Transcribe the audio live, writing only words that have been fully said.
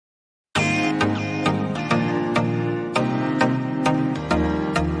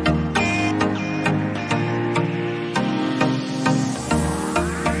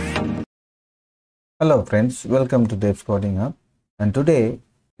Hello friends, welcome to Dev's Coding Hub, and today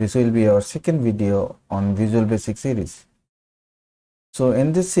this will be our second video on Visual Basic series. So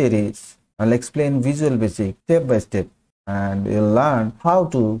in this series, I'll explain Visual Basic step by step and you'll learn how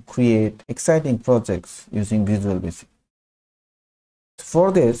to create exciting projects using Visual Basic.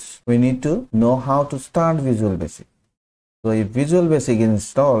 For this, we need to know how to start Visual Basic. So if Visual Basic is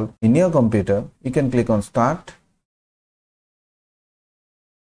installed in your computer, you can click on Start.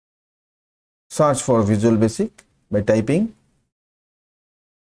 Search for Visual Basic by typing.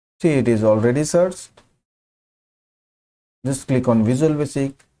 See, it is already searched. Just click on Visual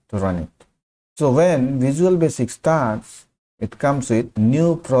Basic to run it. So when Visual Basic starts, it comes with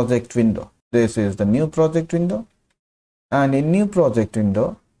new project window. This is the new project window, and in new project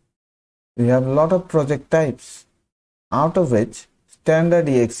window we have a lot of project types, out of which standard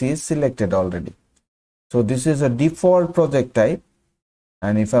exe is selected already. So this is a default project type.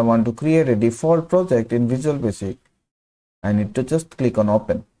 And if I want to create a default project in Visual Basic, I need to just click on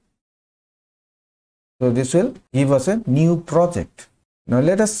Open. So this will give us a new project. Now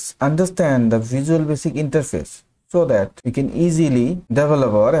let us understand the Visual Basic interface so that we can easily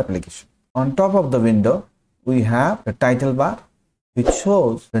develop our application. On top of the window, we have the title bar, which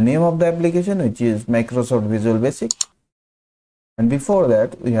shows the name of the application, which is Microsoft Visual Basic. And before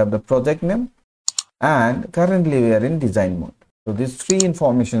that, we have the project name, and currently we are in design mode. So these three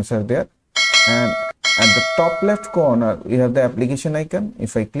informations are there, and at the top left corner we have the application icon.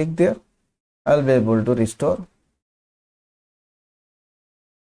 If I click there, I'll be able to restore,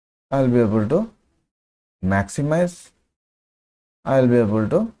 I'll be able to maximize, I'll be able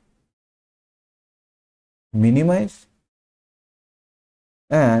to minimize,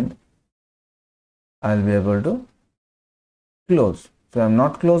 and I'll be able to close. So I'm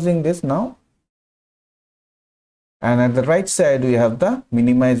not closing this now. And at the right side, we have the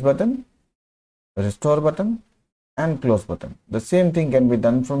minimize button, restore button, and close button. The same thing can be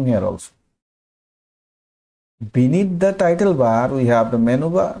done from here also. Beneath the title bar, we have the menu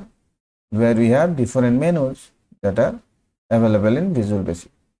bar, where we have different menus that are available in Visual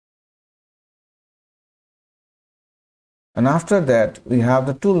Basic. And after that, we have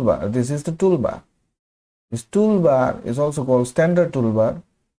the toolbar. This is the toolbar. This toolbar is also called standard toolbar,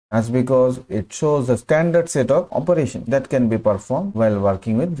 as because it shows the standard set of operations that can be performed while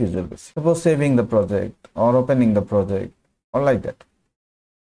working with Visual Basic. Suppose saving the project or opening the project or like that.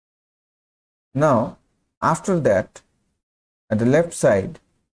 Now, after that, at the left side,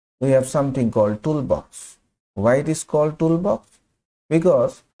 we have something called toolbox. Why it is called toolbox?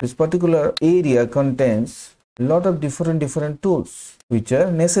 Because this particular area contains a lot of different tools which are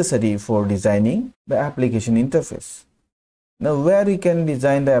necessary for designing the application interface. Now, where we can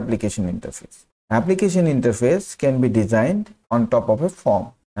design the application interface? Application interface can be designed on top of a form,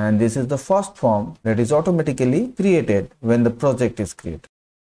 and this is the first form that is automatically created when the project is created.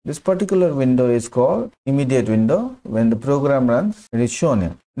 This particular window is called immediate window. When the program runs, it is shown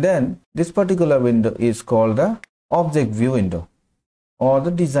here. Then this particular window is called the object view window or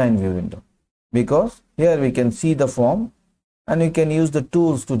the design view window, because here we can see the form and we can use the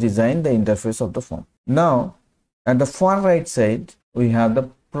tools to design the interface of the form. Now, at the far right side, we have the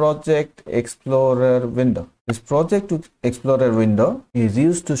Project Explorer window. This Project Explorer window is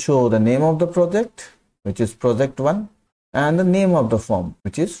used to show the name of the project, which is Project 1, and the name of the form,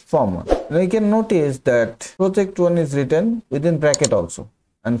 which is Form 1. Now you can notice that Project 1 is written within bracket also,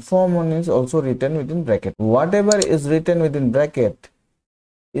 and Form 1 is also written within bracket. Whatever is written within bracket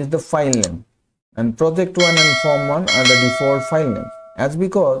is the file name, and Project 1 and Form 1 are the default file names. As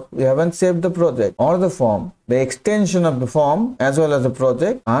because we haven't saved the project or the form, the extension of the form as well as the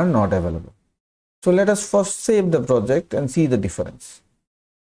project are not available. So let us first save the project and see the difference.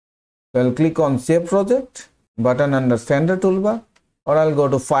 So I'll click on Save Project button under Standard Toolbar, or I'll go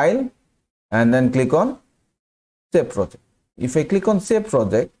to File and then click on Save Project. If I click on Save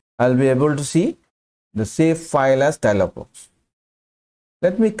Project, I'll be able to see the Save File as dialog box.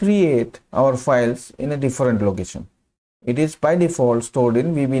 Let me create our files in a different location. It is by default stored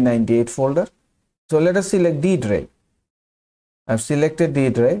in VB98 folder. So let us select D drive. I have selected D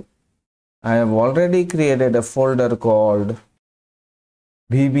drive. I have already created a folder called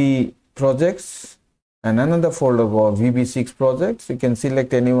VB projects and another folder called VB6 projects. You can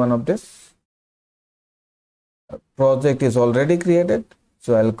select any one of this. A project is already created.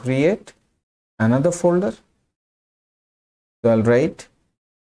 So I'll create another folder. So I'll write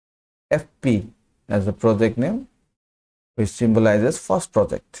FP as the project name, which symbolizes first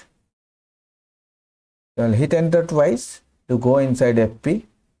project. So I'll hit enter twice to go inside FP.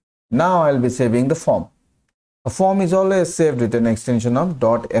 Now I'll be saving the form. A form is always saved with an extension of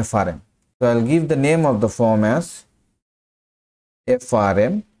 .frm. So I'll give the name of the form as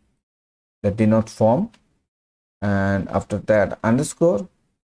FRM, that denotes form, and after that underscore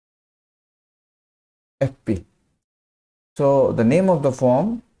FP. So the name of the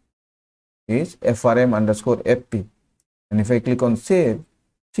form is FRM underscore FP, and if I click on save,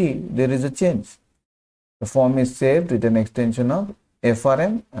 see there is a change. The form is saved with an extension of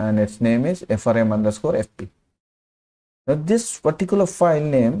FRM and its name is FRM underscore FP. Now this particular file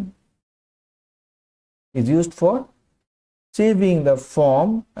name is used for saving the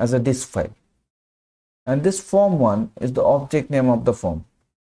form as a disk file, and this form1 is the object name of the form.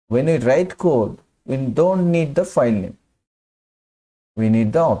 When we write code, we don't need the file name, we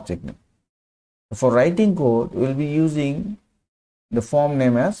need the object name. For writing code, we will be using the form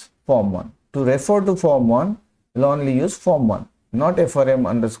name as form1. To refer to form1, we'll only use form1, not FRM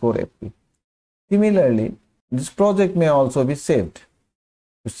underscore FP. Similarly, this project may also be saved.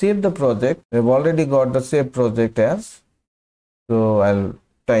 To save the project, we've already got the save project as, so I'll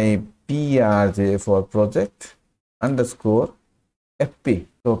type PRJ for project underscore FP.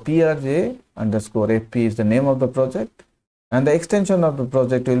 So PRJ underscore FP is the name of the project, and the extension of the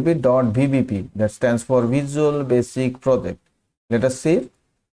project will be .vbp, that stands for Visual Basic Project. Let us save.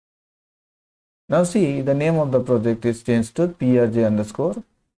 Now see, the name of the project is changed to PRJ underscore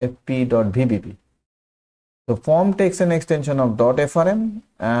FP.vbp. So form takes an extension of .frm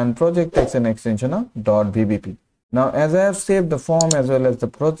and project takes an extension of .vbp. Now as I have saved the form as well as the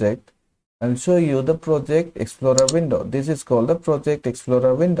project, I'll show you the Project Explorer window. This is called the Project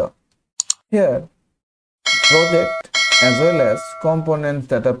Explorer window. Here, project as well as components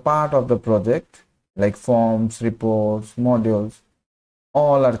that are part of the project like forms, reports, modules,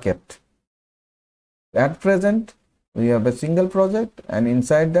 all are kept. At present, we have a single project, and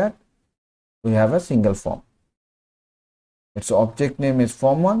inside that we have a single form. Its object name is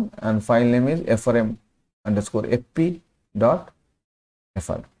form1 and file name is frm underscore fp.fr.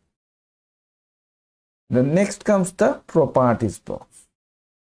 The next comes the properties box.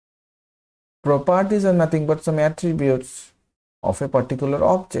 Properties are nothing but some attributes of a particular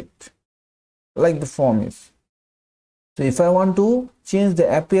object, like the form is. So if I want to change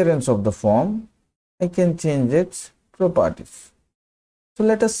the appearance of the form, I can change its properties. So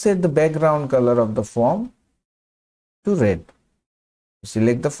let us set the background color of the form to red.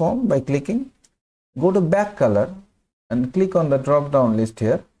 Select the form by clicking, go to back color and click on the drop down list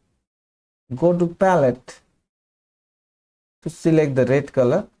here. Go to palette to select the red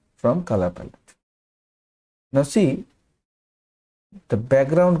color from color palette. Now see, the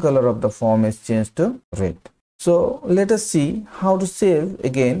background color of the form is changed to red. So let us see how to save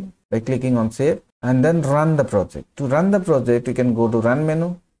again by clicking on save and then run the project. To run the project, you can go to run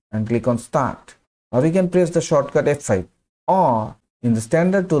menu and click on start, or you can press the shortcut F5, or in the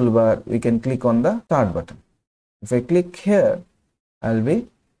standard toolbar we can click on the start button. If I click here, I'll be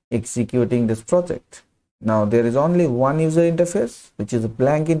executing this project. Now there is only one user interface, which is a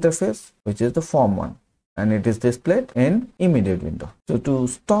blank interface, which is the form1, and it is displayed in immediate window. So to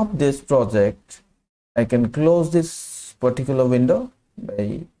stop this project, I can close this particular window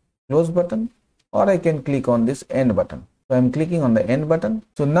by close button, or I can click on this end button. So I'm clicking on the end button.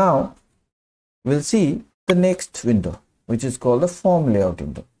 So now we'll see the next window, which is called the form layout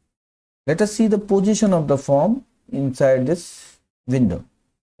window. Let us see the position of the form inside this window.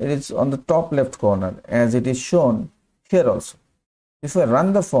 It is on the top left corner, as it is shown here also. If I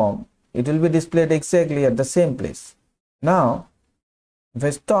run the form, it will be displayed exactly at the same place. Now if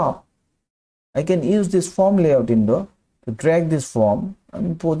I stop, I can use this form layout window to drag this form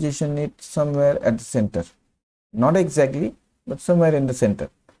and position it somewhere at the center. Not exactly, but somewhere in the center.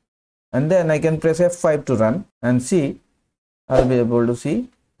 And then I can press F5 to run, and see, I'll be able to see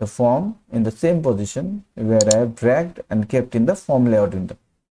the form in the same position where I have dragged and kept in the form layout window.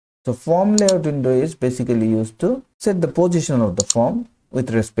 So form layout window is basically used to set the position of the form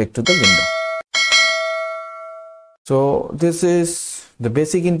with respect to the window. So this is the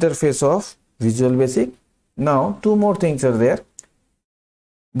basic interface of Visual Basic. Now two more things are there.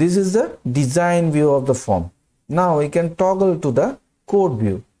 This is the design view of the form. Now we can toggle to the code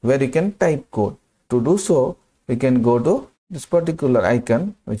view where you can type code. To do so, we can go to this particular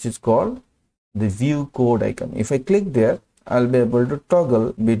icon, which is called the view code icon. If I click there, I'll be able to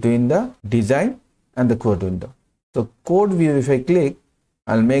toggle between the design and the code window. So code view, if I click,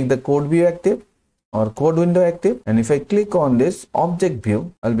 I'll make the code view active or code window active, and if I click on this object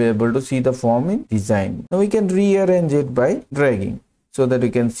view, I'll be able to see the form in design. Now we can rearrange it by dragging, so that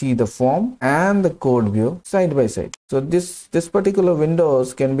you can see the form and the code view side by side. So this particular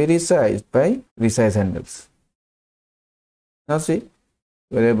windows can be resized by resize handles. Now see,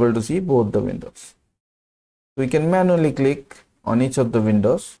 we're able to see both the windows. We can manually click on each of the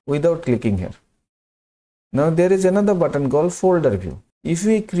windows without clicking here. Now there is another button called folder view. If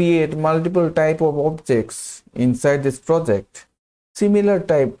we create multiple type of objects inside this project, similar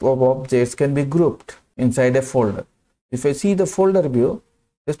type of objects can be grouped inside a folder. If I see the folder view,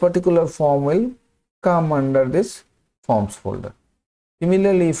 this particular form will come under this forms folder.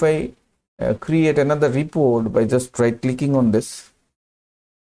 Similarly, if I create another report by just right clicking on this,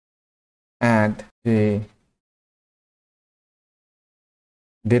 add a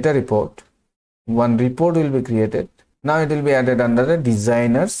data report, one report will be created. Now it will be added under the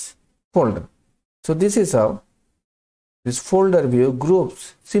designers folder. So this is how this folder view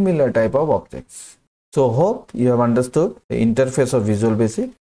groups similar type of objects. So hope you have understood the interface of Visual Basic.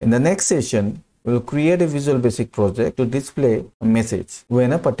 In the next session, we will create a Visual Basic project to display a message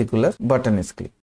when a particular button is clicked.